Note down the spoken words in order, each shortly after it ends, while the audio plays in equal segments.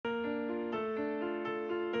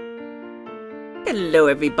Hello,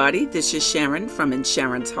 everybody. This is Sharon from In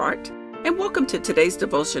Sharon's Heart, and welcome to today's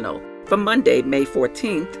devotional for Monday, May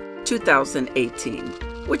 14th, 2018,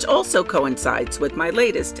 which also coincides with my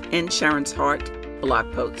latest In Sharon's Heart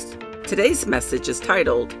blog post. Today's message is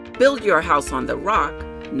titled, Build Your House on the Rock,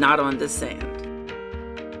 Not on the Sand.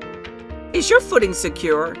 Is your footing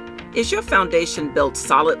secure? Is your foundation built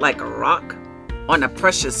solid like a rock, on a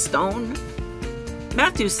precious stone?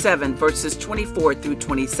 Matthew 7 verses 24 through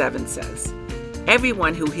 27 says,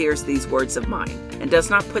 Everyone who hears these words of mine and does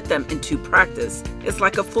not put them into practice is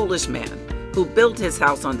like a foolish man who built his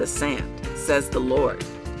house on the sand, says the Lord.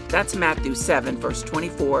 That's Matthew 7 verse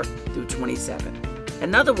 24 through 27.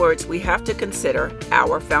 In other words, we have to consider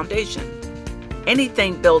our foundation.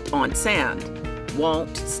 Anything built on sand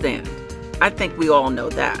won't stand. I think we all know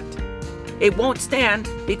that. It won't stand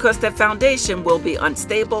because the foundation will be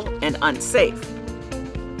unstable and unsafe.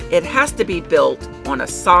 It has to be built on a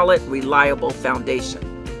solid, reliable foundation.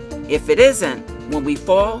 If it isn't, when we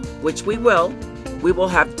fall, which we will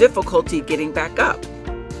have difficulty getting back up.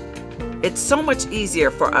 It's so much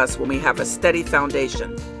easier for us when we have a steady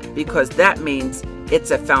foundation because that means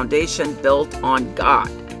it's a foundation built on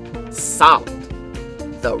God, solid,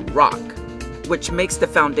 the rock, which makes the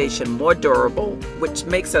foundation more durable, which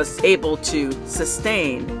makes us able to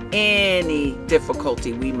sustain any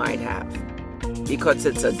difficulty we might have. Because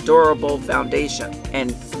it's a durable foundation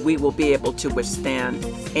and we will be able to withstand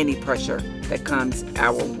any pressure that comes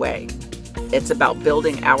our way. It's about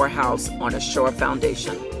building our house on a sure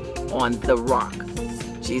foundation, on the rock,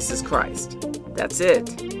 Jesus Christ. That's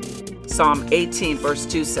it. Psalm 18 verse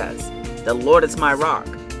 2 says, The Lord is my rock,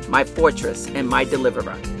 my fortress, and my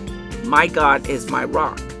deliverer. My God is my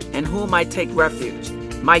rock, in whom I take refuge,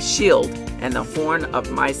 my shield and the horn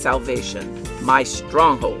of my salvation, my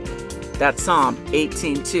stronghold. That's Psalm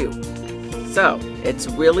 18:2. So, it's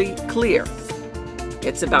really clear.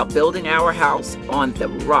 It's about building our house on the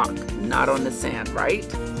rock, not on the sand, right?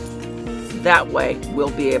 That way,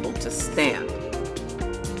 we'll be able to stand.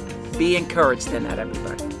 Be encouraged in that,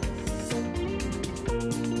 everybody.